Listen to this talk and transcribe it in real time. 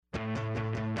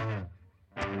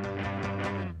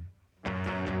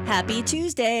Happy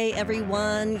Tuesday,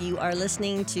 everyone. You are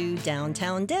listening to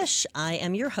Downtown Dish. I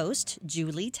am your host,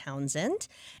 Julie Townsend.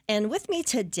 And with me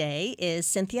today is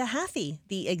Cynthia Haffey,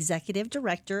 the Executive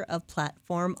Director of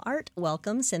Platform Art.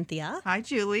 Welcome, Cynthia. Hi,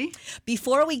 Julie.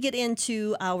 Before we get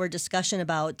into our discussion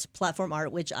about Platform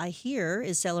Art, which I hear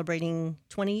is celebrating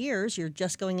 20 years, you're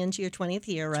just going into your 20th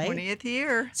year, right? 20th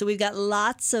year. So we've got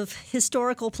lots of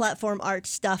historical platform art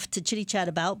stuff to chitty-chat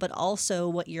about, but also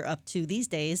what you're up to these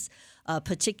days.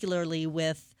 Particularly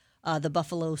with the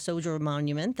Buffalo Soldier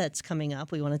Monument that's coming up.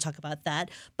 We want to talk about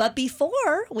that. But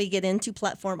before we get into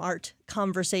platform art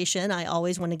conversation, I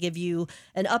always want to give you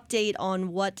an update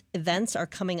on what events are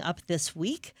coming up this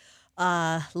week.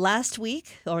 Last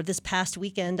week, or this past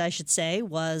weekend, I should say,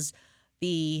 was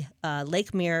the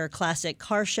Lake Mirror Classic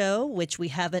Car Show, which we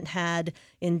haven't had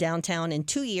in downtown in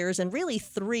 2 years, and really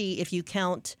 3 if you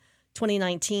count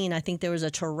 2019. I think there was a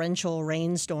torrential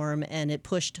rainstorm and it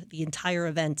pushed the entire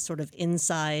event sort of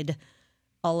inside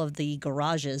all of the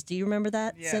garages. Do you remember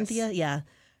that, Yes. Cynthia? Yeah.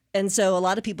 And so a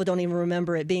lot of people don't even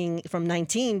remember it being from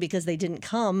 19 because they didn't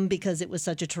come because it was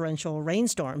such a torrential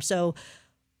rainstorm. So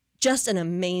just an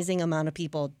amazing amount of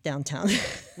people downtown.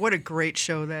 What a great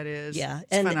show that is. Yeah.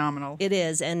 It's phenomenal. It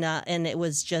is. And it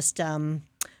was just the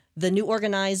new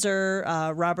organizer,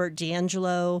 Robert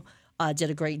D'Angelo,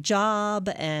 did a great job,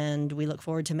 and we look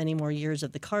forward to many more years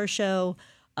of the car show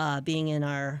being in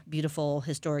our beautiful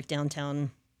historic downtown.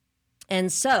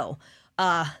 And so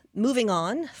moving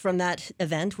on from that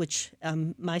event, which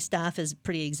my staff is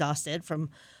pretty exhausted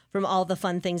from all the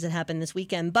fun things that happened this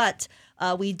weekend. But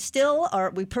we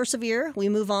persevere. We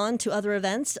move on to other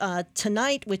events.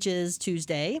 Tonight, which is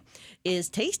Tuesday, is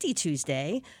Tasty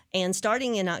Tuesday. And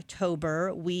starting in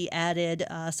October, we added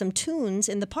some tunes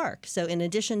in the park. So in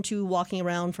addition to walking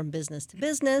around from business to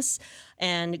business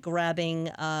and grabbing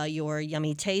your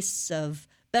yummy tastes of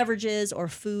beverages or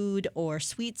food or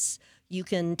sweets, you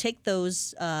can take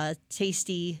those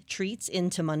tasty treats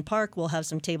into Munn Park. We'll have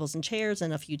some tables and chairs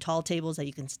and a few tall tables that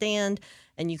you can stand,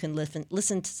 and you can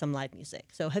listen to some live music.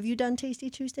 So have you done Tasty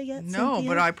Tuesday yet, No, Cynthia?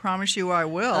 but I promise you I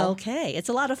will. Okay. It's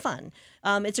a lot of fun.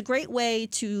 It's a great way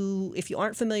to, if you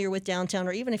aren't familiar with downtown,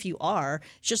 or even if you are,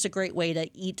 it's just a great way to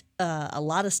eat a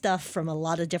lot of stuff from a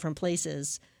lot of different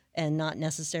places and not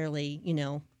necessarily,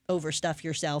 overstuff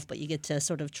yourself, but you get to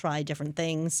sort of try different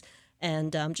things.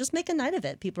 And just make a night of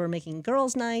it. People are making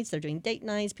girls' nights. They're doing date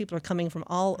nights. People are coming from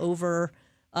all over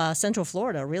Central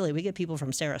Florida, really. We get people from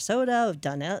Sarasota,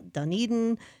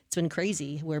 Dunedin. It's been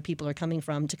crazy where people are coming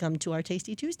from to come to our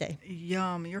Tasty Tuesday.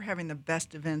 Yum. You're having the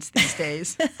best events these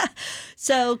days.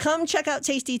 So come check out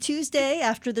Tasty Tuesday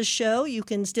after the show. You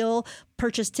can still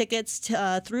purchase tickets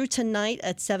through tonight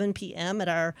at 7 p.m. at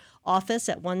our office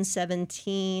at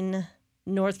 117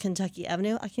 North Kentucky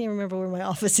Avenue. I can't even remember where my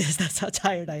office is. That's how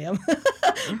tired I am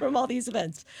from all these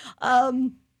events.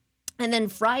 And then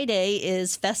Friday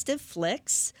is Festive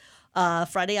Flicks.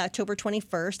 Friday, October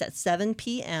 21st at 7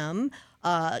 p.m.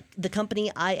 The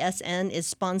company ISN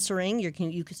is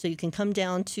sponsoring. So you can come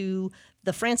down to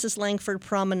the Francis Langford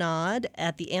Promenade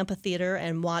at the amphitheater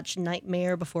and watch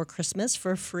Nightmare Before Christmas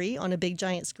for free on a big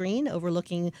giant screen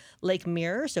overlooking Lake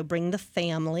Mirror. So bring the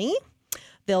family.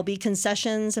 There'll be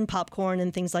concessions and popcorn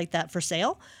and things like that for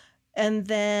sale. And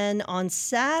then on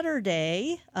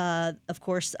Saturday, of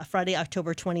course, Friday,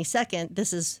 October 22nd,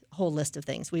 this is a whole list of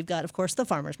things. We've got, of course, the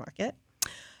farmers market.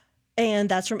 And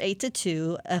that's from 8 to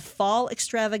 2. A fall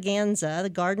extravaganza, the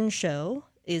garden show,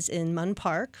 is in Munn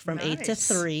Park from 8 to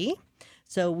 3.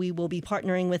 So we will be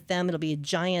partnering with them. It'll be a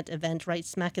giant event right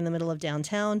smack in the middle of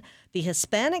downtown. The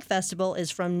Hispanic Festival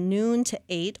is from noon to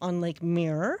 8 on Lake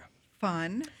Mirror.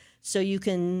 Fun. So you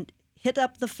can hit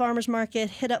up the farmers market,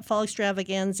 hit up Fall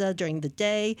Extravaganza during the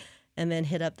day, and then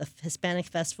hit up the Hispanic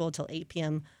Festival till 8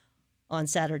 p.m. on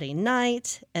Saturday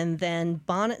night. And then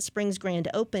Bonnet Springs Grand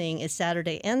Opening is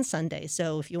Saturday and Sunday.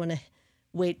 So if you want to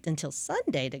wait until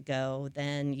Sunday to go,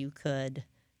 then you could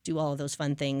do all of those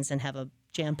fun things and have a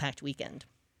jam-packed weekend.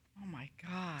 Oh, my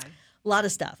God. A lot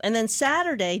of stuff. And then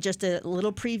Saturday, just a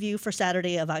little preview for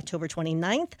Saturday of October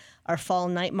 29th, our fall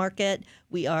night market.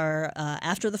 We are,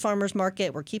 after the farmers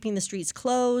market, we're keeping the streets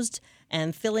closed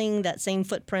and filling that same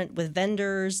footprint with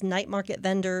vendors, night market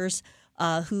vendors,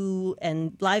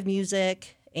 and live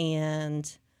music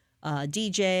and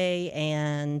DJ.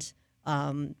 And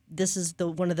this is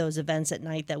one of those events at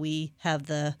night that we have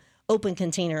the open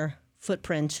container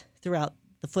footprint throughout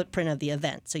the footprint of the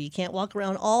event. So you can't walk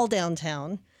around all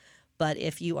downtown. But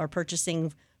if you are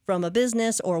purchasing from a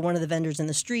business or one of the vendors in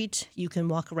the street, you can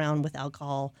walk around with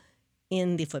alcohol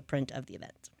in the footprint of the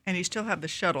event. And you still have the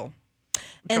shuttle.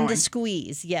 And the going.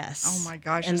 squeeze, yes. Oh my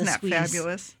gosh, And isn't the that squeeze.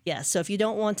 fabulous? Yeah, so if you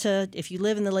don't want to, if you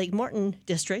live in the Lake Morton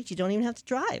district, you don't even have to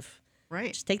drive.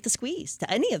 Right. Just take the squeeze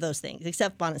to any of those things,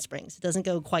 except Bonnet Springs. It doesn't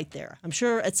go quite there. I'm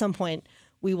sure at some point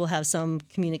we will have some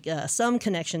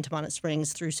connection to Bonnet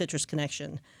Springs through Citrus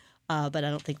Connection, but I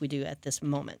don't think we do at this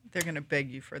moment. They're going to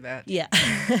beg you for that. Yeah.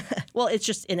 Well, it's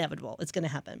just inevitable. It's going to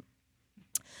happen.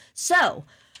 So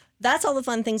that's all the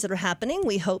fun things that are happening.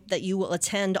 We hope that you will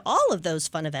attend all of those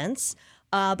fun events.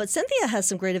 But Cynthia has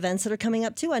some great events that are coming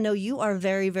up too. I know you are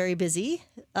very, very busy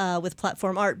with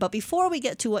Platform Art. But before we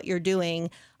get to what you're doing,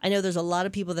 I know there's a lot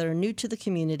of people that are new to the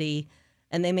community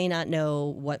and they may not know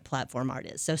what Platform Art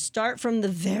is. So start from the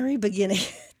very beginning.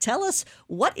 Tell us,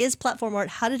 what is Platform Art?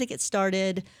 How did it get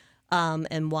started?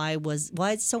 And why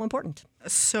it's so important?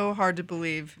 So hard to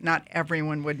believe not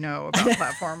everyone would know about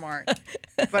platform art.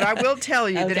 But I will tell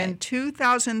you that in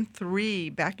 2003,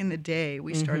 back in the day,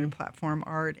 we started platform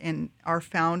art, and our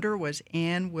founder was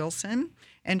Ann Wilson,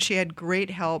 and she had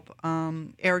great help.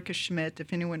 Erica Schmidt,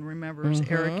 if anyone remembers,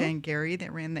 Erica and Gary,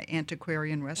 that ran the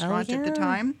Antiquarian restaurant at the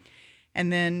time.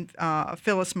 And then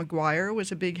Phyllis McGuire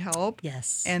was a big help.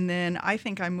 Yes. And then I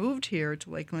think I moved here to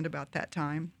Lakeland about that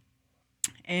time.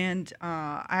 And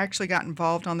I actually got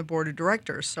involved on the board of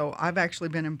directors. So I've actually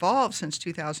been involved since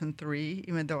 2003,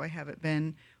 even though I haven't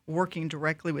been working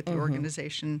directly with the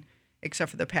organization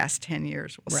except for the past 10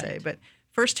 years, we'll say. But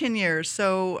first 10 years.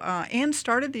 So Anne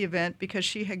started the event because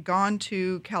she had gone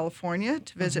to California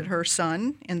to visit her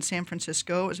son in San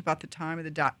Francisco. It was about the time of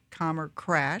the dot-com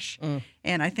crash.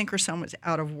 And I think her son was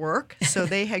out of work. So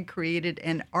they had created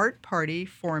an art party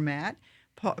format,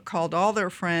 called all their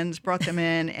friends, brought them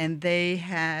in, and they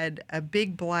had a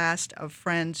big blast of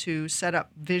friends who set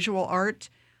up visual art.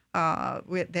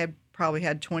 They had probably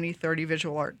had 20, 30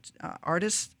 visual art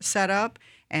artists set up,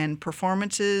 and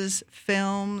performances,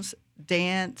 films,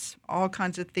 dance, all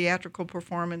kinds of theatrical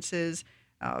performances,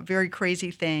 very crazy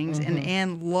things. And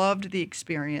Anne loved the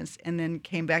experience and then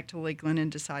came back to Lakeland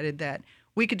and decided that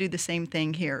we could do the same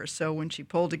thing here. So when she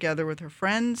pulled together with her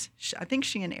friends, I think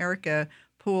she and Erica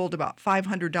pooled about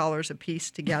 $500 a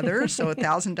piece together, so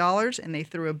 $1,000, and they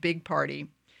threw a big party.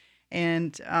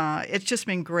 And it's just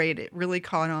been great. It really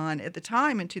caught on. At the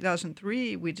time, in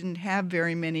 2003, we didn't have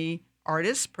very many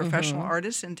artists, professional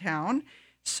artists in town,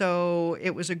 so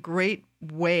it was a great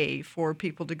way for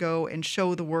people to go and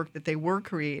show the work that they were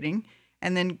creating,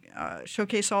 and then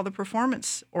showcase all the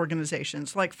performance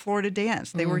organizations like Florida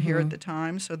Dance. They were here at the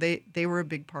time, so they were a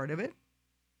big part of it.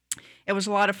 It was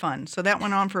a lot of fun. So that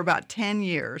went on for about 10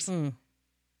 years.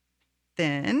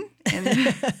 Then,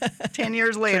 and 10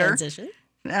 years later, Transition.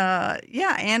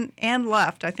 Anne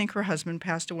left. I think her husband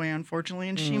passed away, unfortunately,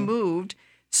 and she moved.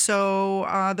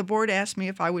 So the board asked me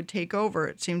if I would take over.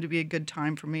 It seemed to be a good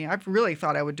time for me. I really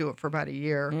thought I would do it for about a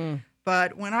year.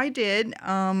 But when I did,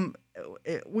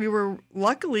 we were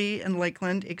luckily in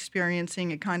Lakeland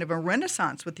experiencing a kind of a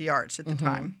renaissance with the arts at the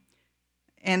time.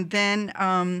 And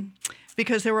then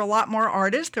because there were a lot more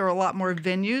artists, there were a lot more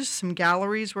venues, some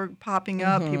galleries were popping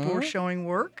up, people were showing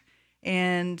work.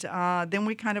 And then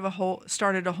we kind of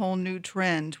started a whole new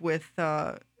trend with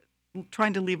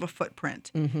trying to leave a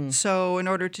footprint. So in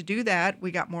order to do that,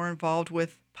 we got more involved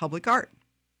with public art.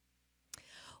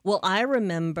 Well, I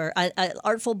remember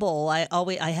Artful Bowl.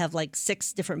 I have like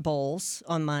 6 different bowls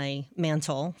on my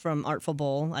mantle from Artful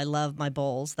Bowl. I love my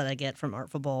bowls that I get from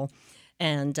Artful Bowl.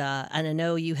 And I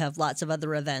know you have lots of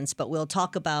other events, but we'll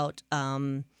talk about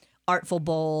Artful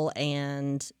Bowl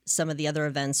and some of the other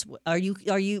events. Are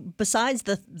you besides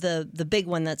the big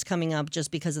one that's coming up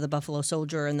just because of the Buffalo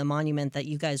Soldier and the monument that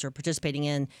you guys are participating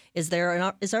in? Is there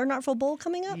an Artful Bowl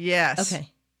coming up? Yes.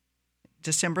 Okay.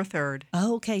 December 3rd.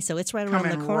 Oh, okay. So it's right around the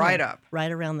Coming corner. right up.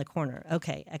 Right around the corner.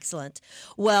 Okay, excellent.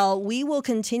 Well, we will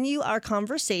continue our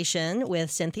conversation with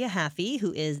Cynthia Haffey,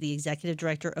 who is the Executive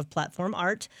Director of Platform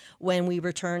Art, when we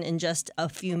return in just a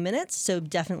few minutes. So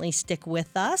definitely stick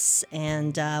with us,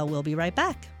 and we'll be right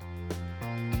back.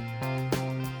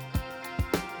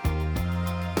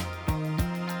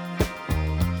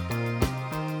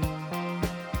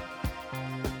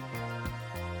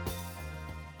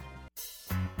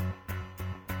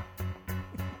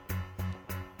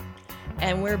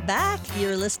 And we're back.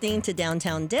 You're listening to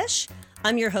Downtown Dish.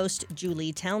 I'm your host,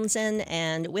 Julie Townsend,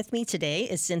 and with me today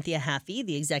is Cynthia Haffey,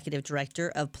 the Executive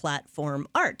Director of Platform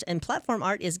Art. And Platform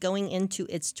Art is going into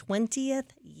its 20th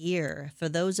year. For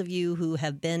those of you who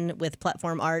have been with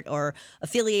Platform Art or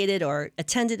affiliated or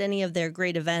attended any of their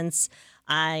great events,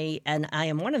 I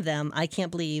am one of them. I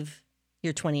can't believe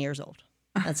you're 20 years old.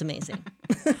 That's amazing.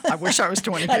 I wish I was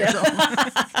 20 years old.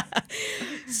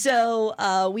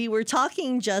 So we were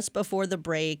talking just before the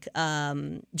break,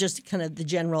 just kind of the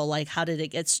general, like, how did it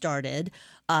get started?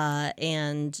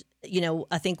 And,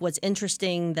 I think what's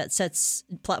interesting that sets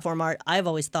platform art, I've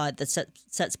always thought that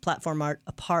sets platform art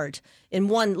apart in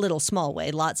one little small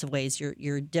way. Lots of ways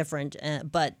you're different,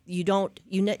 but you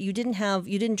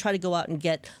didn't try to go out and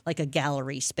get like a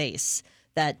gallery space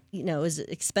that is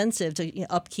expensive to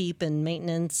upkeep and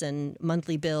maintenance and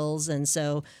monthly bills, and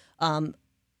so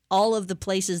all of the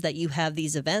places that you have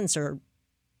these events are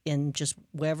in just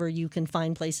wherever you can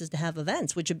find places to have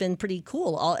events, which have been pretty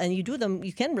cool. And you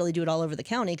can really do it all over the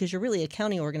county because you're really a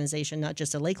county organization, not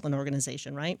just a Lakeland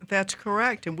organization, right? That's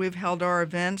correct. And we've held our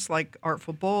events like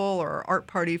Artful Bowl or art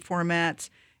party formats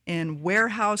in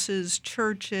warehouses,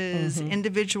 churches,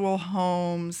 individual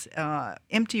homes,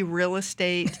 empty real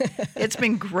estate. It's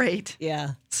been great.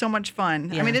 Yeah. So much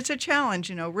fun. Yeah. I mean, it's a challenge,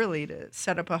 really, to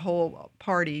set up a whole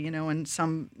party, in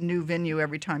some new venue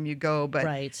every time you go. But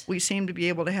right. We seem to be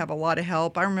able to have a lot of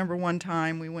help. I remember one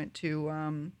time we went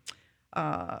to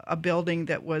a building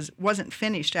that wasn't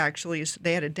finished, actually. So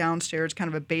they had a downstairs, kind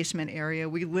of a basement area.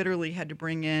 We literally had to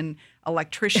bring in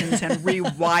electricians and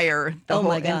rewire the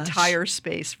whole entire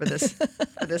space for this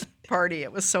party.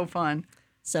 It was so fun.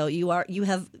 So you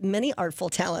have many artful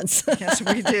talents. Yes,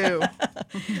 we do.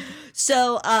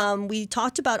 So we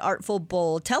talked about Artful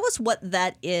Bowl. Tell us what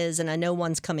that is, and I know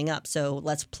one's coming up, so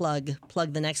let's plug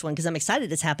the next one because I'm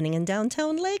excited it's happening in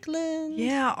downtown Lakeland.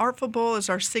 Yeah, Artful Bowl is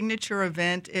our signature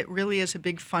event. It really is a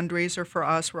big fundraiser for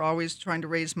us. We're always trying to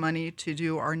raise money to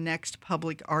do our next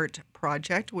public art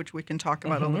project, which we can talk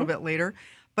about a little bit later.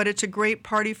 But it's a great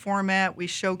party format. We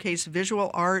showcase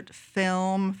visual art,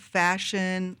 film,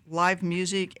 fashion, live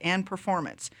music, and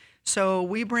performance. So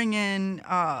we bring in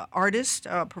artists,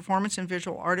 performance and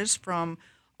visual artists from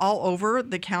all over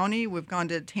the county. We've gone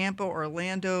to Tampa,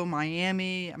 Orlando,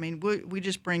 Miami. I mean, we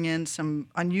just bring in some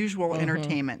unusual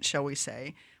entertainment, shall we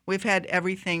say. We've had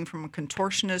everything from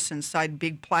contortionists inside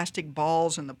big plastic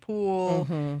balls in the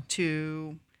pool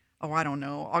to... I don't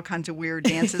know, all kinds of weird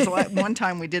dances. One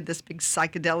time we did this big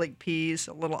psychedelic piece,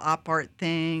 a little op art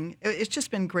thing. It's just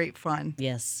been great fun.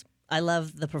 Yes. I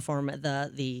love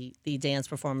the the dance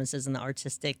performances and the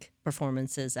artistic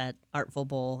performances at Artful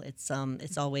Bowl. It's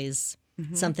always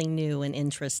something new and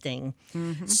interesting.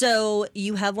 So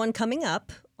you have one coming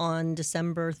up on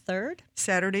December 3rd?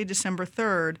 Saturday, December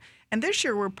 3rd. And this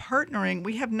year we're partnering.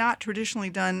 We have not traditionally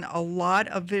done a lot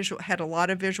of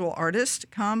visual artists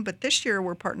come, but this year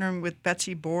we're partnering with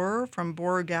Betsy Borer from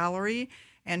Borer Gallery,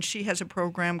 and she has a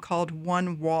program called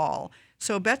One Wall.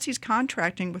 So Betsy's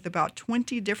contracting with about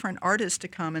 20 different artists to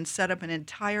come and set up an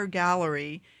entire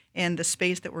gallery in the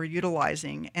space that we're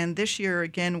utilizing. And this year,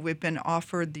 again, we've been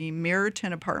offered the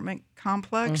Meriton apartment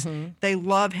complex. They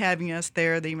love having us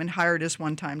there. They even hired us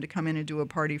one time to come in and do a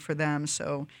party for them.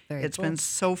 So it's been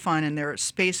so fun. And their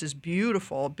space is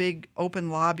beautiful, a big open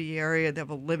lobby area. They have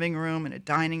a living room and a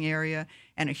dining area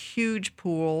and a huge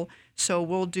pool. So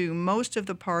we'll do most of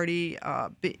the party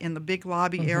in the big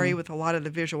lobby area with a lot of the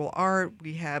visual art.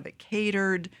 We have it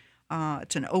catered.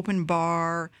 It's an open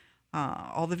bar.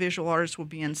 All the visual artists will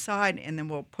be inside, and then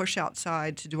we'll push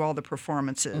outside to do all the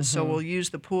performances. So we'll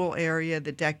use the pool area,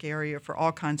 the deck area for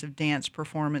all kinds of dance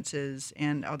performances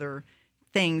and other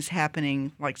things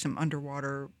happening, like some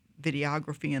underwater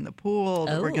videography in the pool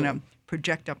that we're going to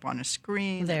project up on a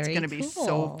screen. It's going to be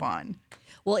so fun.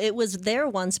 Well, it was there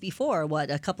once before.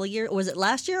 What, a couple of years? Was it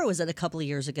last year or was it a couple of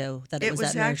years ago that it was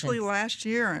at Meriton? It was actually last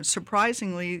year. And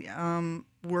surprisingly,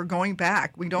 we're going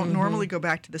back. We don't normally go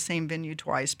back to the same venue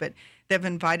twice, but they've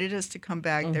invited us to come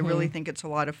back. They really think it's a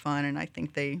lot of fun, and I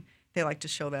think they like to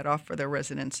show that off for their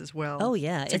residents as well. Oh,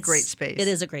 yeah. It's a great space. It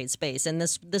is a great space. And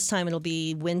this time it'll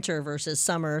be winter versus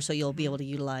summer, so you'll be able to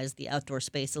utilize the outdoor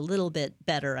space a little bit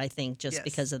better, I think, just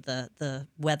because of the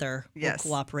weather will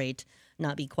cooperate,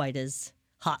 not be quite as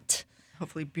hot.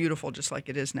 Hopefully beautiful, just like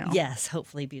it is now. Yes,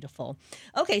 hopefully beautiful.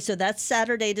 Okay, so that's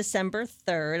Saturday, December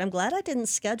 3rd. I'm glad I didn't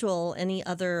schedule any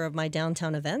other of my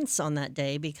downtown events on that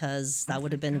day because I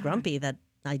would have been grumpy that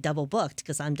I double booked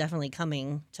because I'm definitely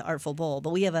coming to Artful Bowl. But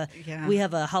we have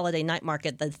a holiday night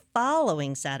market the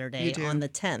following Saturday on the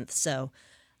 10th. So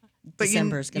but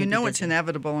December's going to be busy. It's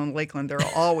inevitable in Lakeland. There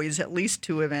are always at least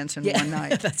 2 events in one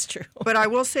night. That's true. But I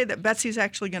will say that Betsy's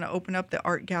actually going to open up the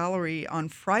art gallery on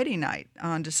Friday night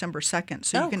on December 2nd.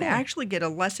 So you can actually get a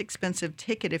less expensive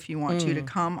ticket if you want to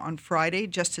come on Friday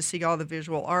just to see all the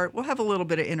visual art. We'll have a little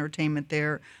bit of entertainment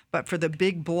there, But for the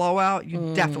big blowout,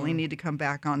 you definitely need to come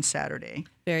back on Saturday.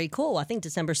 Very cool. I think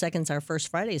December 2nd is our first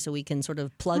Friday, so we can sort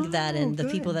of plug that, and the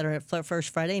people that are at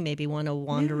First Friday maybe want to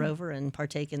wander over and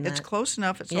partake in that. It's close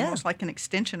enough. It's almost like an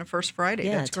extension of First Friday.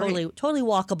 Yeah, That's totally, great. totally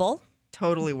walkable.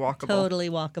 Totally walkable. Totally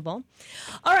walkable.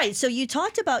 All right, so you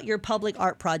talked about your public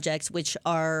art projects, which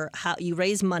are how you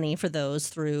raise money for those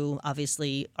through,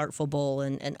 obviously, Artful Bowl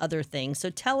and other things. So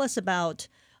tell us about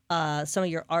some of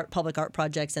your public art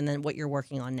projects and then what you're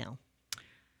working on now.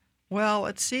 Well,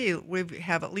 let's see. We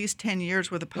have at least 10 years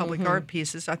worth of public art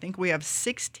pieces. I think we have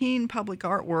 16 public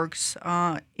artworks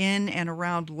in and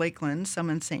around Lakeland, some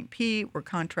in St. Pete. We're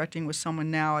contracting with someone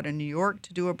now out of New York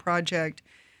to do a project.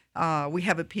 We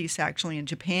have a piece actually in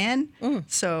Japan.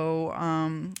 So,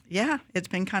 yeah, it's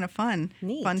been kind of fun.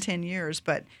 Neat. Fun 10 years.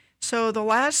 But so the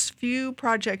last few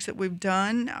projects that we've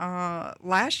done,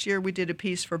 last year we did a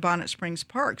piece for Bonnet Springs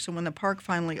Park. So when the park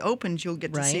finally opens, you'll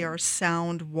get to see our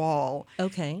sound wall.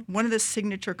 Okay. One of the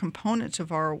signature components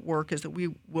of our work is that we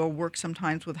will work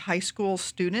sometimes with high school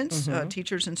students,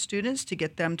 teachers and students, to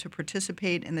get them to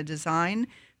participate in the design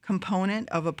component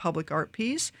of a public art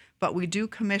piece. But we do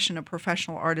commission a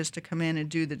professional artist to come in and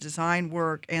do the design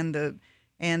work and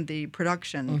the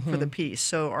production for the piece.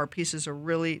 So our pieces are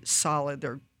really solid.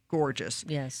 They're gorgeous.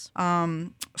 Yes.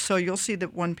 So you'll see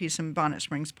that one piece in Bonnet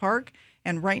Springs Park.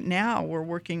 And right now we're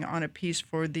working on a piece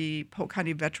for the Polk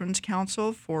County Veterans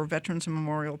Council for Veterans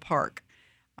Memorial Park.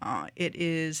 It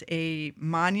is a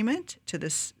monument to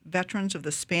the veterans of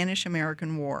the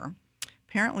Spanish-American War.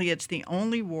 Apparently it's the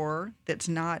only war that's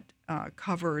not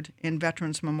covered in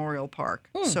Veterans Memorial Park.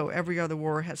 So every other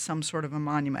war has some sort of a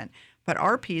monument. But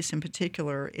our piece in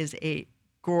particular is a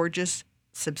gorgeous,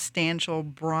 substantial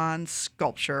bronze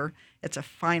sculpture. It's a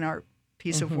fine art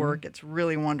piece of work. It's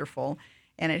really wonderful.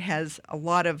 And it has a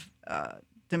lot of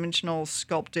dimensional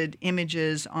sculpted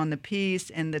images on the piece.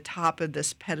 And the top of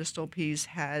this pedestal piece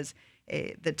has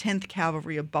the 10th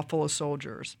Cavalry of Buffalo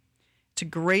Soldiers. It's a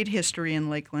great history in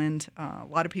Lakeland. A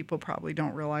lot of people probably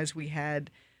don't realize we had,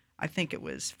 I think it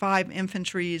was 5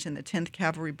 infantries and the 10th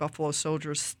Cavalry Buffalo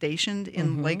Soldiers stationed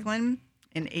in Lakeland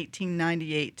in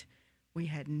 1898. We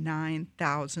had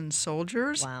 9,000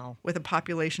 soldiers with a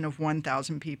population of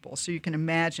 1,000 people. So you can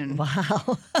imagine.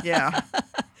 Wow. Yeah.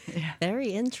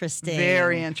 Very interesting.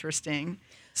 Very interesting.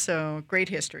 So great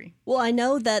history. Well, I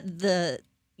know that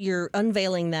you're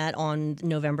unveiling that on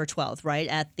November 12th, right?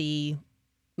 At the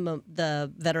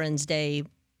Veterans Day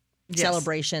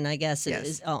celebration, I guess,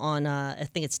 is on, I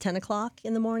think it's 10 o'clock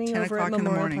in the morning 10 over at o'clock in the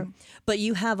Memorial morning. Park. But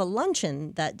you have a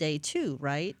luncheon that day too,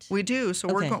 right? We do. So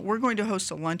we're going to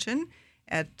host a luncheon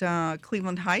at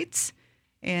Cleveland Heights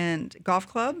and Golf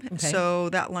Club. Okay. So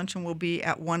that luncheon will be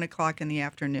at 1 o'clock in the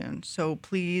afternoon. So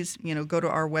please, go to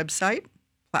our website,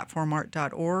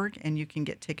 platformart.org, and you can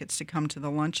get tickets to come to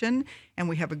the luncheon. And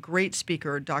we have a great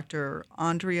speaker, Dr.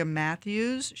 Andrea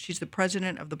Matthews. She's the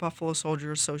president of the Buffalo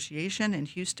Soldier Association in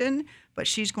Houston, but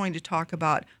she's going to talk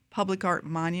about public art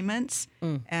monuments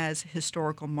as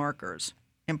historical markers.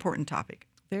 Important topic.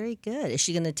 Very good. Is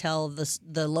she going to tell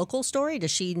the local story?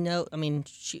 Does she know? I mean,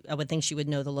 I would think she would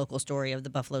know the local story of the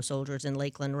Buffalo Soldiers in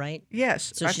Lakeland, right?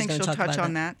 Yes, So I she's think gonna she'll talk touch about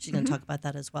on that. She's going to talk about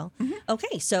that as well.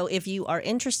 Okay, so if you are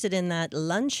interested in that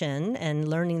luncheon and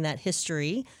learning that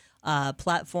history,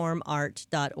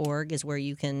 platformart.org is where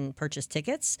you can purchase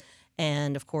tickets.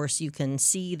 And, of course, you can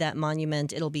see that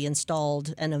monument. It'll be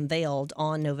installed and unveiled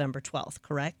on November 12th,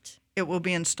 correct? It will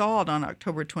be installed on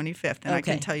October 25th, and I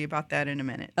can Okay. tell you about that in a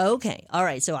minute. Okay. All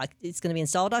right. So it's going to be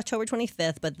installed October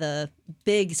 25th, but the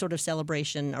big sort of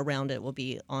celebration around it will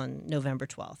be on November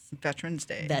 12th. Veterans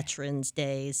Day. Veterans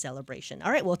Day celebration.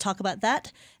 All right. We'll talk about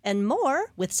that and more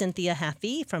with Cynthia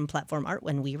Haffey from Platform Art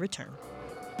when we return.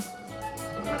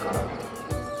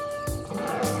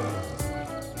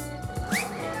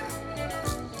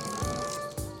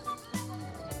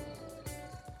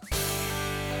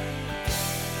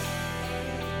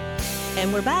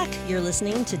 And we're back. You're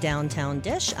listening to Downtown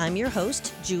Dish. I'm your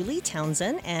host, Julie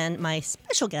Townsend, and my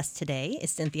special guest today is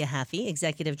Cynthia Haffey,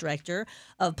 Executive Director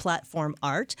of Platform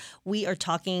Art. We are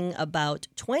talking about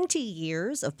 20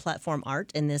 years of platform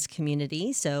art in this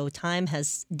community, so time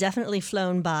has definitely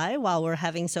flown by while we're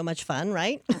having so much fun,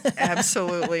 right?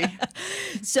 Absolutely.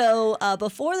 So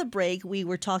before the break, we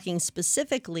were talking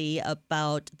specifically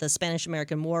about the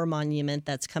Spanish-American War Monument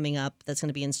that's coming up, that's going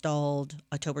to be installed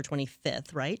October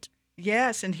 25th, right?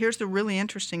 Yes, and here's the really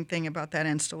interesting thing about that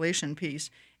installation piece.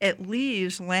 It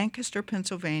leaves Lancaster,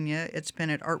 Pennsylvania. It's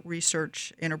been at Art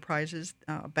Research Enterprises.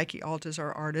 Becky Alt is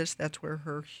our artist. That's where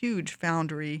her huge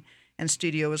foundry and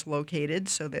studio is located.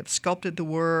 So they've sculpted the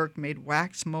work, made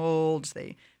wax molds.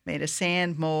 They made a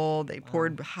sand mold. They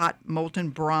poured hot molten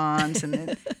bronze,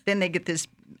 and then they get this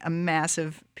a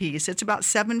massive piece. It's about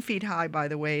 7 feet high, by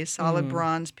the way, solid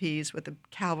bronze piece with the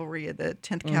cavalry, the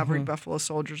 10th Cavalry Buffalo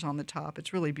Soldiers on the top.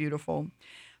 It's really beautiful.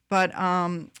 But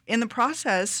in the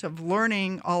process of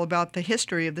learning all about the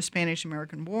history of the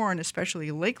Spanish-American War, and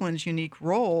especially Lakeland's unique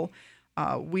role,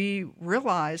 we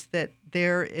realized that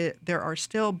there are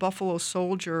still Buffalo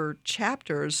Soldier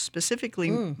chapters,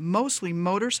 specifically mostly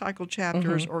motorcycle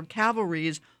chapters or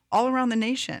cavalries all around the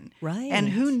nation. Right. And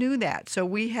who knew that? So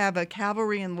we have a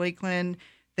cavalry in Lakeland.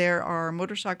 There are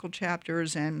motorcycle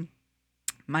chapters in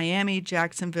Miami,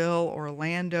 Jacksonville,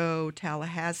 Orlando,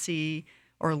 Tallahassee,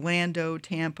 Orlando,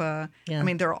 Tampa. Yeah. I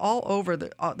mean, they're all over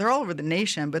the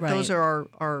nation, but those are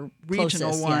our regional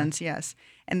Closest, ones, yes.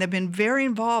 And they've been very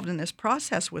involved in this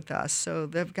process with us. So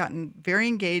they've gotten very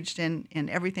engaged in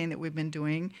everything that we've been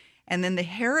doing. And then the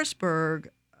Harrisburg,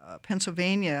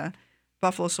 Pennsylvania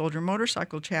Buffalo Soldier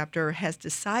Motorcycle Chapter has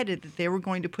decided that they were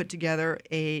going to put together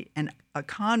a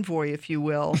convoy, if you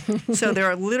will. So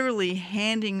they're literally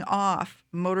handing off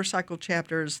motorcycle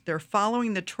chapters. They're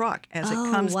following the truck as it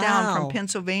comes down from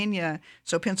Pennsylvania.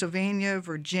 So Pennsylvania,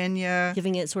 Virginia.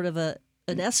 Giving it sort of an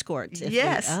escort.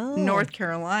 Yes, North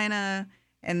Carolina,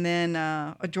 and then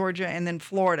Georgia, and then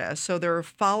Florida. So they're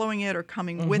following it or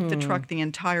coming with the truck the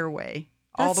entire way,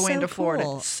 all the way into Florida.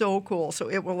 Cool. So cool. So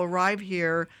it will arrive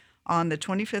here on the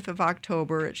 25th of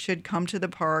October. It should come to the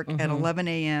park at 11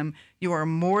 a.m. You are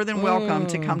more than welcome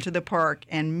to come to the park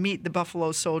and meet the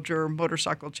Buffalo Soldier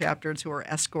motorcycle chapters who are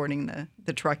escorting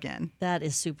the truck in. That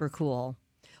is super cool.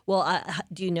 Well,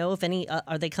 do you know if any,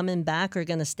 are they coming back or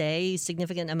going to stay?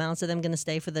 Significant amounts of them going to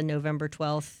stay for the November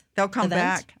 12th They'll come event?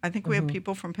 back. I think we have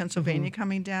people from Pennsylvania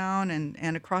coming down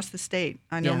and across the state.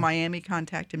 I know Miami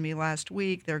contacted me last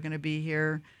week. They're going to be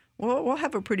here. We'll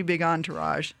have a pretty big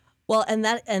entourage. Well,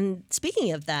 and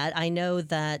speaking of that, I know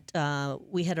that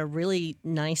we had a really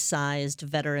nice-sized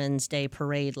Veterans Day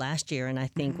parade last year, and I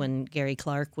think when Gary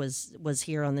Clark was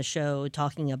here on the show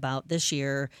talking about this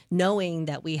year, knowing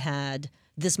that we had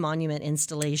this monument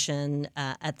installation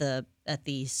at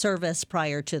the service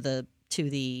prior to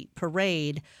the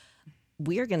parade,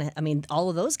 we're gonna. I mean,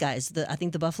 all of those guys. I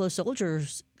think the Buffalo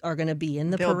Soldiers are going to be in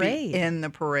the parade. Be in the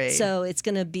parade. So it's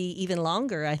going to be even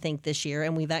longer, I think, this year.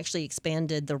 And we've actually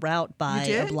expanded the route by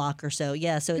a block or so.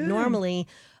 Yeah. So normally,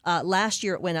 last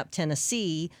year it went up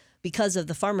Tennessee because of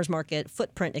the farmers market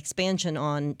footprint expansion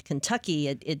on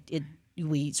Kentucky.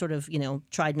 We sort of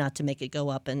tried not to make it go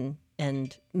up and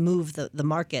move the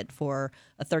market for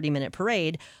a 30-minute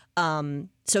parade.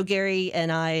 So Gary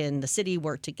and I and the city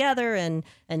worked together, and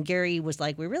Gary was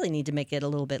like, we really need to make it a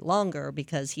little bit longer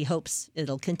because he hopes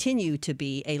it'll continue to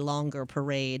be a longer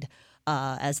parade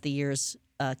as the years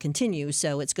continue.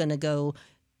 So it's going to go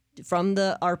from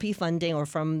the RP funding or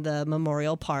from the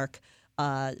Memorial Park,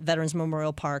 Veterans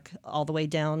Memorial Park, all the way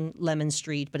down Lemon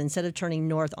Street. But instead of turning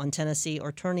north on Tennessee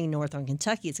or turning north on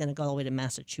Kentucky, it's going to go all the way to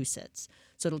Massachusetts.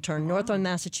 So it'll turn north on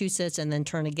Massachusetts and then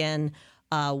turn again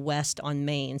west on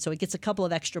Maine. So it gets a couple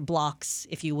of extra blocks,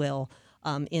 if you will,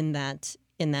 in that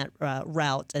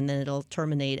route, and then it'll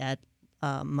terminate at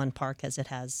Munn Park as it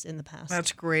has in the past.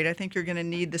 That's great. I think you're going to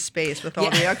need the space with all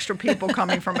the extra people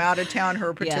coming from out of town who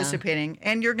are participating.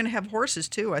 And you're going to have horses,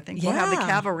 too. I think we'll have the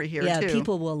cavalry here, too. Yeah,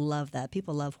 people will love that.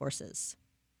 People love horses.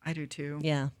 I do, too.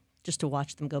 Yeah, just to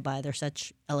watch them go by. They're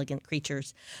such elegant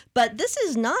creatures. But this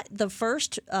is not the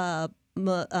first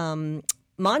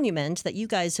monument that you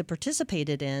guys have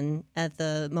participated in at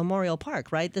the Memorial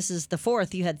Park, right? This is the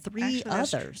fourth. You had three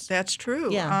others. That's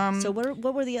true. Yeah. So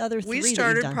what were the other three? We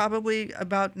started probably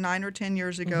about 9 or 10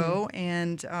 years ago,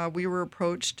 and we were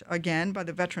approached again by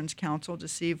the Veterans Council to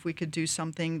see if we could do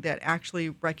something that actually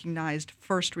recognized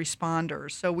first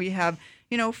responders. So we have,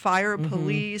 fire,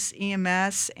 police,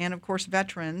 EMS, and of course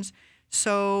veterans.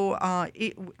 So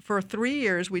for 3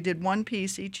 years, we did one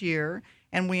piece each year.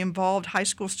 And we involved high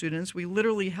school students. We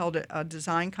literally held a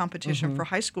design competition for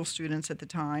high school students at the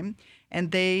time,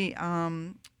 and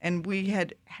and we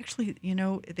had actually,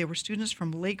 they were students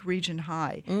from Lake Region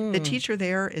High. The teacher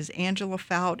there is Angela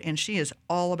Fout, and she is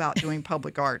all about doing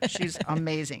public art. She's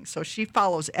amazing. So she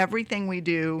follows everything we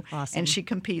do, and she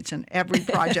competes in every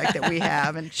project that we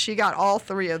have. And she got all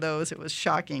three of those. It was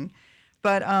shocking.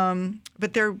 But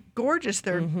they're gorgeous.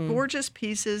 They're gorgeous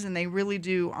pieces, and they really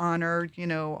do honor,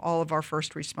 all of our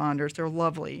first responders. They're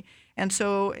lovely. And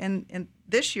so, and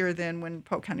this year, then, when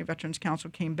Polk County Veterans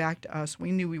Council came back to us,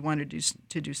 we knew we wanted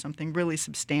to do something really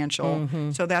substantial.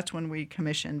 So that's when we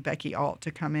commissioned Becky Alt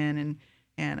to come in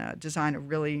and design a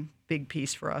really big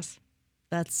piece for us.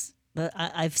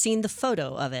 I've seen the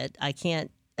photo of it. I can't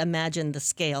imagine the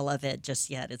scale of it just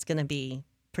yet. It's going to be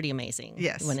pretty amazing.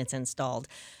 Yes. When it's installed.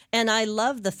 And I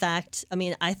love the fact, I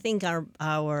mean, I think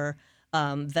our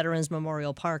Veterans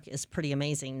Memorial Park is pretty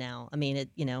amazing now. I mean,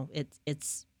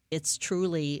 it's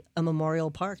truly a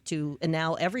memorial park and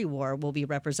now every war will be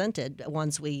represented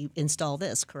once we install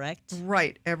this, correct?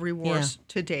 Right, every war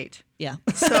to date. Yeah.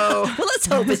 So well, let's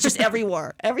hope it's just every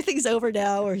war. Everything's over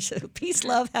now. Or peace,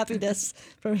 love, happiness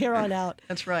from here on out.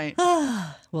 That's right.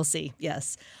 We'll see.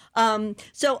 Yes.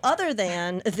 So other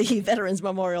than the Veterans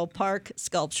Memorial Park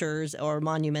sculptures or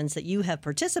monuments that you have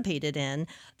participated in,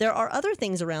 there are other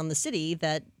things around the city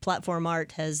that Platform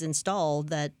Art has installed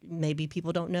that maybe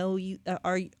people don't know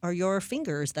are your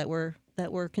fingers that were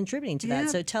contributing to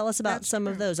that. So tell us about some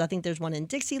of those. I think there's one in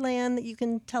Dixieland that you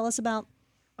can tell us about.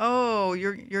 Oh,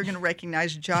 you're going to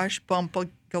recognize Josh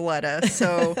Bumpagalletta.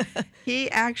 So he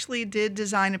actually did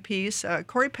design a piece.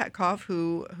 Corey Petkoff,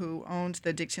 who owns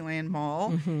the Dixieland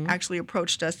Mall, actually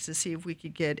approached us to see if we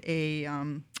could get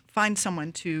find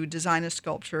someone to design a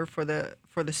sculpture for the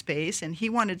space, and he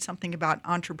wanted something about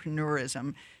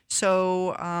entrepreneurism.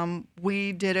 So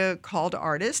we did a call to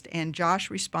artists, and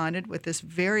Josh responded with this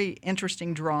very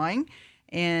interesting drawing.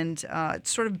 And it's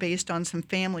sort of based on some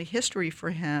family history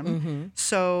for him.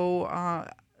 So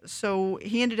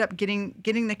he ended up getting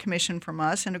the commission from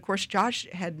us. And, of course, Josh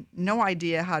had no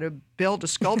idea how to build a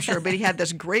sculpture, but he had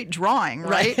this great drawing,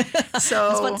 right? So I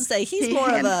was about to say, he's more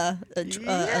of an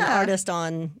artist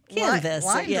on canvas.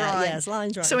 Line drawing. Yes,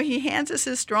 line drawing. So he hands us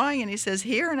this drawing, and he says,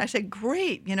 here. And I said,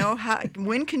 great.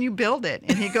 When can you build it?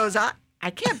 And he goes, I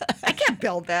can't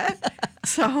build that.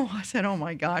 So I said, oh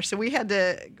my gosh. So we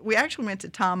actually went to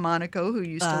Tom Monaco, who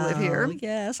used to live here.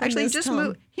 Yes. Actually,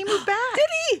 he moved back. Did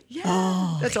he? Yeah.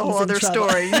 Oh, that's a whole other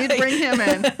story. You need to bring him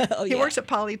in. He works at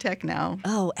Polytech now.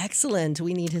 Oh, excellent.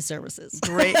 We need his services.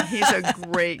 Great. He's a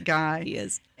great guy. He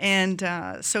is. And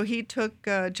so he took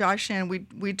Josh in.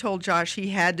 We told Josh he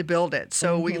had to build it.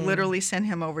 So we literally sent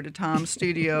him over to Tom's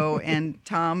studio, and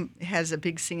Tom has a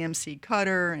big CNC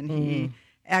cutter, and he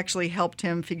actually helped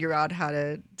him figure out how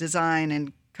to design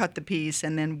and cut the piece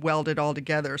and then weld it all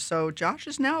together. So Josh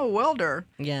is now a welder.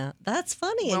 Yeah, that's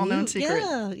funny. Well-known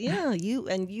secret. Yeah.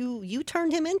 You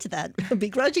turned him into that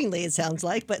begrudgingly, it sounds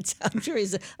like, but I'm sure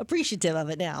he's appreciative of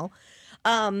it now.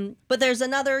 But there's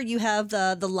another. You have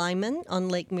the lineman on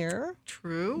Lake Mirror.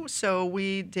 True. So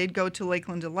we did go to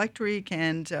Lakeland Electric,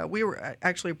 and we were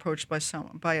actually approached by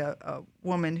a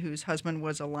woman whose husband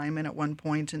was a lineman at one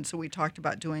point, and so we talked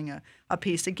about doing a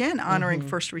piece again honoring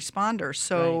first responders.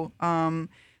 So. Right.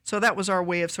 So that was our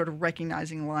way of sort of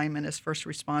recognizing linemen as first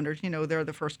responders. They're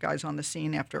the first guys on the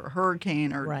scene after a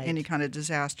hurricane or any kind of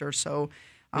disaster. So.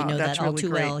 We know that's that all really too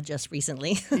great. well just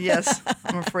recently. Yes,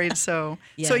 I'm afraid so.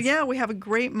 Yes. So yeah, we have a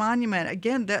great monument.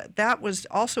 Again, that was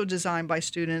also designed by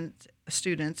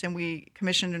students, and we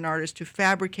commissioned an artist to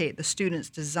fabricate the student's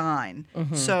design.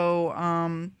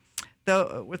 So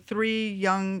with three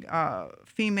young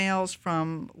females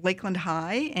from Lakeland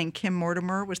High, and Kim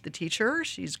Mortimer was the teacher.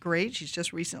 She's great. She's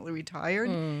just recently retired,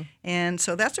 and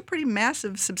so that's a pretty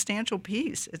massive, substantial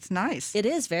piece. It's nice. It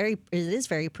is very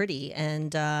pretty,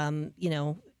 and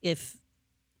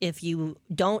if you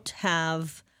don't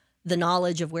have the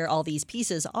knowledge of where all these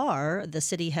pieces are, the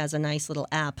city has a nice little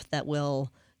app that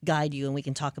will guide you, and we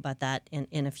can talk about that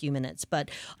in a few minutes.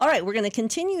 But all right, we're going to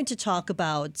continue to talk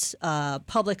about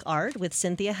public art with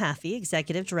Cynthia Haffey,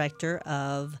 Executive Director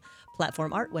of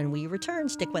Platform Art, when we return.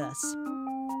 Stick with us.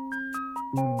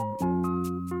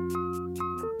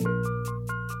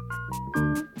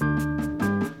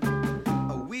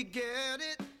 We get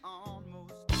it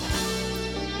almost.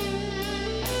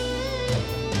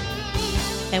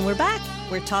 And we're back.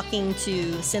 We're talking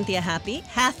to Cynthia Haffey.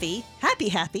 Happy.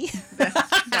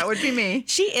 That would be me.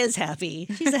 She is happy.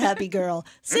 She's a happy girl.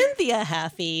 Cynthia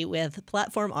Haffey with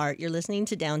Platform Art. You're listening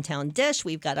to Downtown Dish.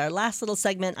 We've got our last little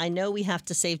segment. I know we have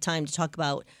to save time to talk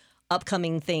about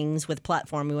upcoming things with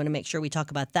Platform. We want to make sure we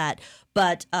talk about that.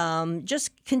 But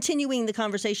just continuing the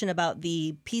conversation about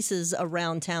the pieces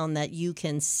around town that you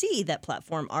can see that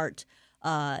Platform Art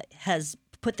has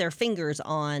put their fingers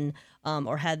on,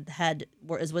 or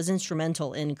was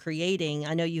instrumental in creating.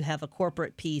 I know you have a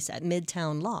corporate piece at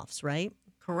Midtown Lofts, right?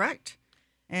 Correct.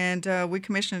 And we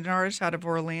commissioned an artist out of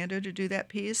Orlando to do that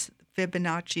piece,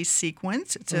 Fibonacci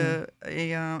Sequence. It's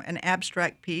an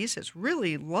abstract piece. It's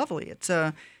really lovely. It's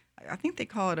I think they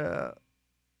call it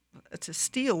it's a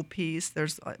steel piece.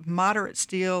 There's a moderate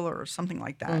steel or something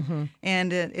like that,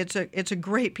 and it's a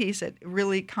great piece. It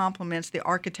really complements the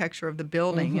architecture of the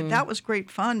building. And that was great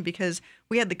fun because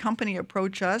we had the company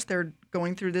approach us. They're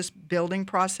going through this building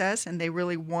process, and they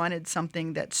really wanted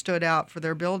something that stood out for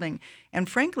their building. And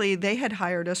frankly, they had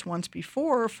hired us once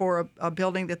before for a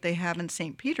building that they have in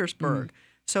St. Petersburg.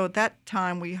 So at that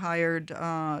time, we hired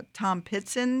Tom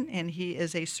Pitson, and he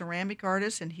is a ceramic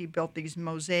artist, and he built these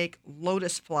mosaic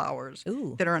lotus flowers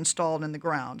that are installed in the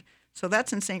ground. So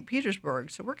that's in St.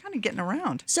 Petersburg. So we're kind of getting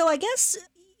around. So I guess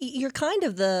you're kind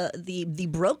of the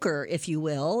broker, if you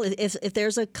will. If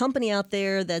there's a company out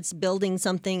there that's building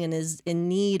something and is in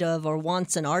need of or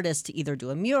wants an artist to either do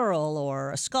a mural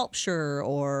or a sculpture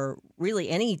or really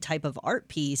any type of art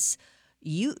piece,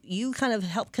 you kind of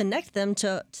help connect them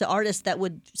to artists that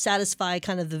would satisfy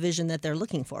kind of the vision that they're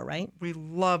looking for, right? We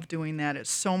love doing that.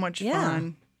 It's so much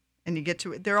fun. And you get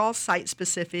to they're all site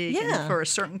specific and for a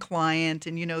certain client,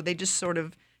 and they just sort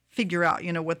of figure out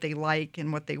what they like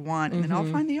and what they want, and then I'll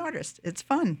find the artist. It's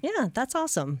fun. Yeah, that's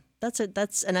awesome.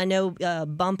 And I know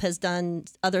Bump has done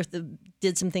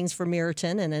did some things for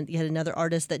Miriton, and then you had another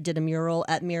artist that did a mural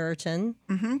at Miriton.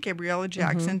 Gabriella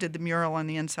Jackson did the mural on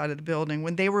the inside of the building.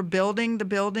 When they were building the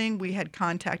building, we had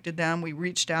contacted them. We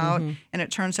reached out, and it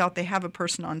turns out they have a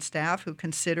person on staff who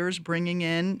considers bringing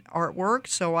in artwork.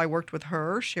 So I worked with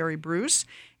her, Sherry Bruce,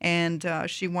 and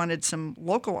she wanted some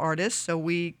local artists. So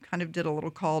we kind of did a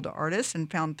little call to artists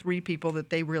and found 3 people that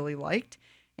they really liked.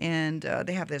 And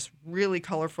they have this really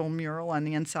colorful mural on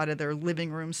the inside of their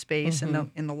living room space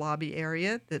in the lobby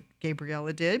area that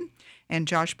Gabriella did. And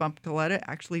Josh Bumpcoletta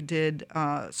actually did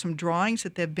some drawings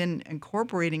that they've been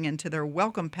incorporating into their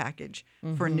welcome package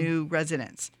for new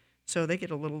residents. So they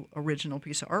get a little original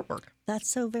piece of artwork. That's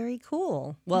so very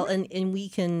cool. Well, and we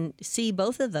can see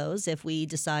both of those if we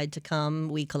decide to come,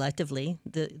 we collectively,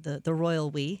 the royal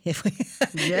we,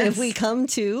 if we come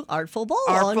to Artful Bowl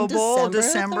on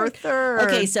December 3rd.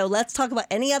 Okay, so let's talk about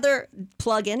any other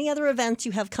events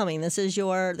you have coming. This is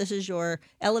your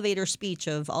elevator speech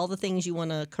of all the things you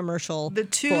want to commercial. The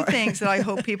 2 things that I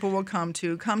hope people will come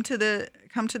to the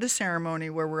ceremony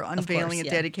where we're unveiling and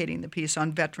dedicating the piece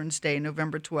on Veterans Day,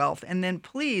 November 12th. And then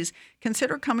please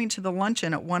consider coming to the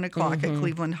luncheon at 1 o'clock at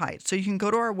Cleveland Heights. So you can go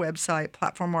to our website,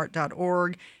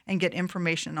 platformart.org, and get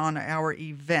information on our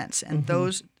events. And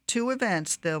those 2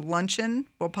 events, the luncheon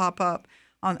will pop up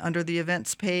under the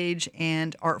events page,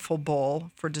 and Artful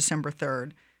Bowl for December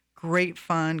 3rd. Great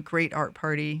fun, great art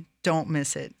party. Don't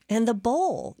miss it. And the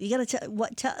bowl. You got to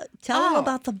tell them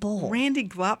about the bowl. Randy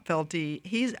Glopfelty,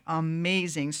 he's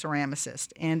amazing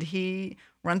ceramicist, and he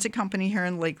runs a company here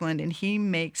in Lakeland, and he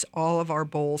makes all of our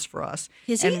bowls for us.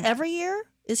 Is he every year?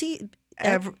 Is he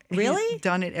really? He's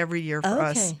done it every year for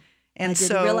us. And I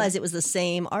didn't realize it was the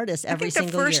same artist every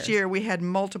single year. I think the first year we had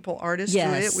multiple artists do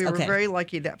it. We were very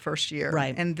lucky that first year.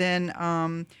 Right. And then,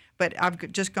 but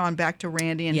I've just gone back to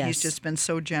Randy, and he's just been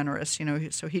so generous.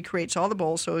 So he creates all the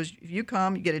bowls. So if you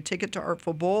come, you get a ticket to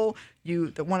Artful Bowl.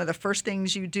 One of the first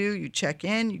things you do, you check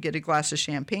in, you get a glass of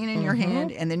champagne in your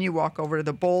hand, and then you walk over to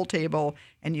the bowl table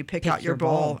and you pick out your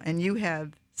bowl. And you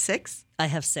have 6? I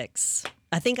have 6.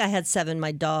 I think I had 7.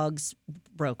 My dogs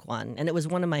broke one, and it was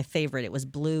one of my favorite. It was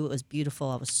blue. It was beautiful.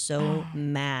 I was so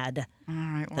mad. All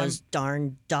right, well, those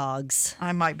darn dogs.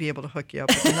 I might be able to hook you up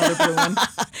with another blue one.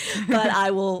 But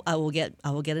I will get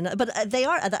another. But they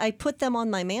are. I put them on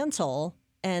my mantle,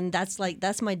 and that's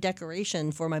my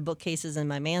decoration for my bookcases and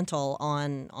my mantle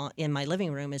on in my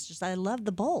living room. It's just I love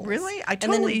the bowls. Really, I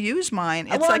totally use mine.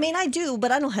 It's I mean, I do,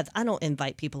 but I don't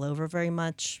invite people over very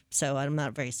much, so I'm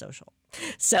not very social.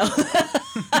 So,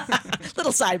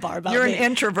 little sidebar about You're me. an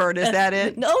introvert, is that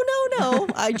it? No.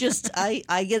 I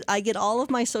get all of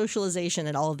my socialization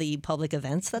at all the public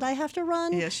events that I have to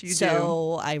run. Yes, you do.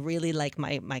 So I really like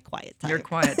my quiet time. Your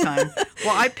quiet time.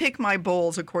 Well, I pick my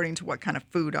bowls according to what kind of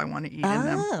food I want to eat in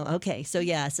them. Oh, okay. So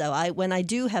when I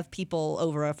do have people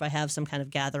over, if I have some kind of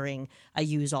gathering, I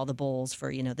use all the bowls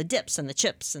for the dips and the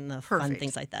chips and the fun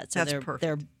things like that. So That's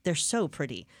perfect. They're so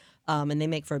pretty. And they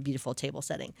make for a beautiful table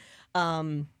setting.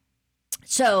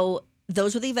 So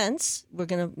those are the events. We're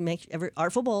going to make every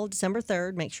Artful Bowl, December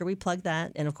 3rd. Make sure we plug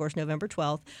that. And, of course, November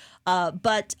 12th.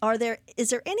 But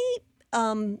is there any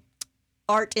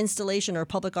art installation or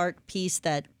public art piece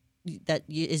that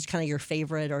is kind of your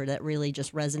favorite, or that really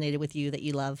just resonated with you that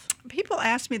you love? People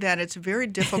ask me that. It's very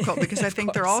difficult because I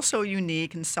think they're all so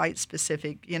unique and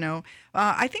site-specific,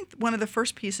 I think one of the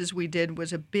first pieces we did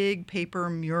was a big paper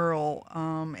mural,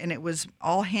 and it was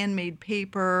all handmade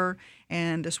paper,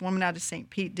 and this woman out of St.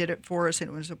 Pete did it for us. And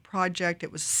it was a project.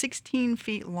 It was 16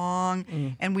 feet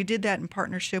long, and we did that in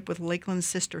partnership with Lakeland's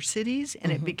Sister Cities,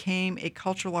 and it became a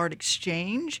cultural art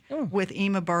exchange with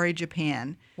Imabari,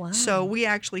 Japan. Wow. So we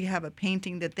actually have a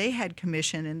painting that they had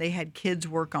commissioned, and they had kids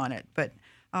work on it. But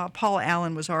Paula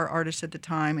Allen was our artist at the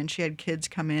time, and she had kids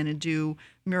come in and do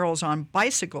murals on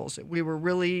bicycles. We were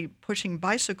really pushing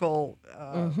bicycle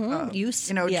use,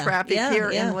 traffic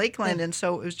here in Lakeland, and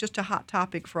so it was just a hot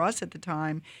topic for us at the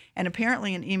time. And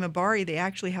apparently in Imabari, they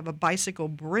actually have a bicycle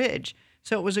bridge.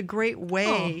 So it was a great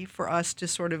way for us to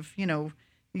sort of,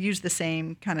 use the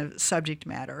same kind of subject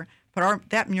matter. But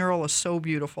that mural is so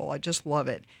beautiful. I just love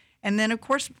it. And then, of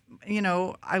course,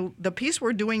 the piece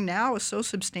we're doing now is so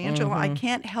substantial. I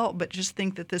can't help but just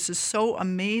think that this is so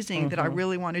amazing that I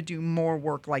really want to do more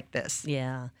work like this.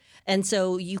 Yeah. And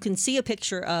so you can see a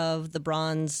picture of the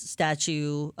bronze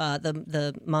statue,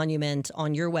 the monument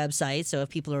on your website. So if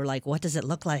people are like, what does it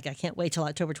look like? I can't wait till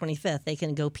October 25th. They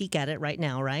can go peek at it right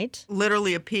now, right?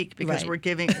 Literally a peek, because Right.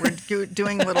 we're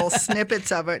doing little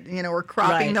snippets of it. We're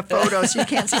cropping the photo so you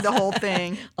can't see the whole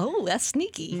thing. Oh, that's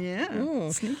sneaky.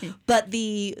 Yeah, sneaky. But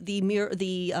the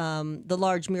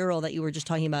large mural that you were just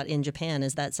talking about in Japan,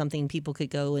 is that something people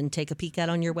could go and take a peek at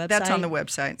on your website? That's on the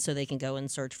website. So they can go and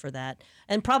search for that.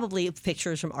 And probably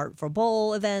pictures from Art for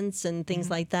Bowl events and things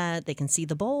like that. They can see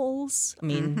the bowls. I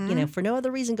mean, for no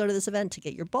other reason, go to this event to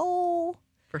get your bowl.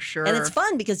 For sure. And it's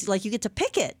fun because you get to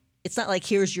pick it. It's not like,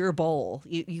 here's your bowl.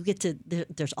 You get to,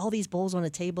 there's all these bowls on a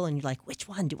table, and you're like, which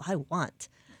one do I want?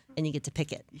 And you get to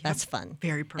pick it. That's fun.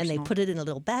 Very personal. And they put it in a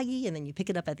little baggie, and then you pick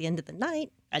it up at the end of the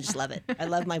night. I just love it. I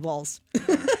love my bowls.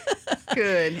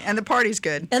 Good. And the party's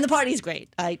good. And the party's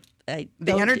great. The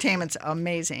entertainment's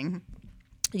amazing.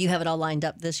 You have it all lined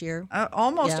up this year?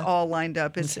 Almost all lined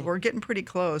up. We're getting pretty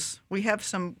close. We have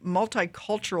some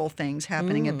multicultural things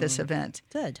happening at this event.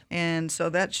 Good. And so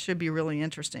that should be really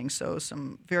interesting. So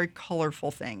some very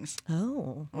colorful things.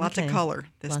 Oh, Lots of color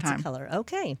this time. Lots of color.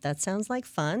 Okay, that sounds like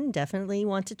fun. Definitely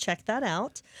want to check that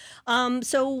out.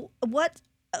 So what...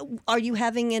 Are you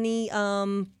having any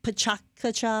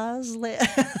pachakachas? Did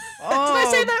I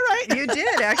say that right? You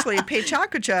did, actually.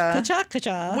 Pachakacha.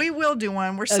 Pachakacha. We will do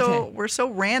one. We're so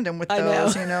random with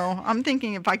those, I'm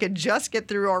thinking if I could just get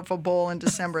through Artful Bowl in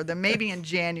December, then maybe in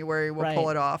January we'll pull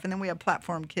it off. And then we have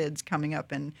Platform Kids coming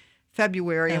up in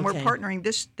February, and we're partnering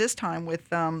this time with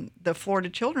the Florida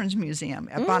Children's Museum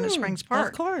at Bonnet Springs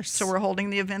Park. Of course. So we're holding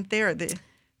the event there.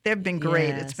 They've been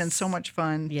great. It's been so much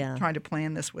fun trying to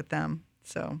plan this with them.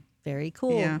 So very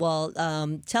cool. Yeah. Well,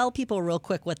 tell people real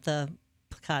quick what the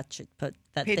Pachakacha.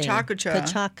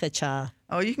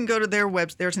 Oh, you can go to their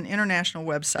website. There's an international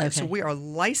website, so we are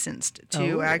licensed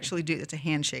to actually do. It's a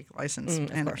handshake license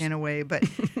in a way, but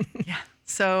yeah.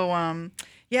 So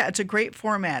it's a great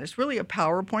format. It's really a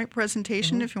PowerPoint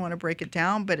presentation if you want to break it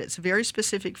down, but it's a very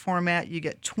specific format. You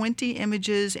get 20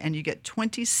 images, and you get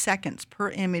 20 seconds per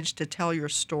image to tell your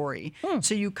story.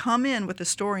 So you come in with a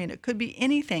story, and it could be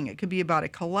anything. It could be about a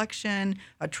collection,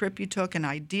 a trip you took, an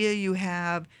idea you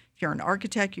have. If you're an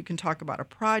architect, you can talk about a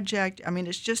project. I mean,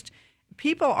 it's just,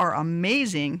 people are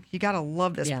amazing. You got to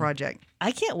love this project.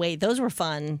 I can't wait. Those were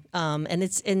fun. And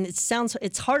it's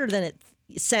harder than it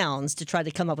sounds to try to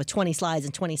come up with 20 slides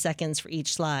and 20 seconds for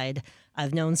each slide.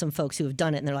 I've known some folks who have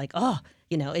done it, and they're like,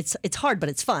 it's hard, but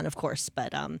it's fun, of course.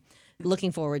 But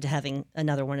looking forward to having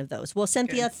another one of those. Well,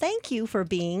 Cynthia, thank you for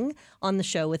being on the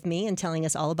show with me and telling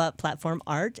us all about platform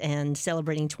art and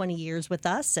celebrating 20 years with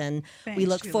us. And we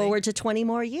look forward to 20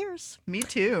 more years. Me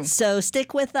too. So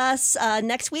stick with us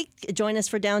next week. Join us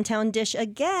for Downtown Dish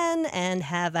again, and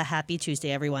have a happy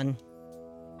Tuesday, everyone.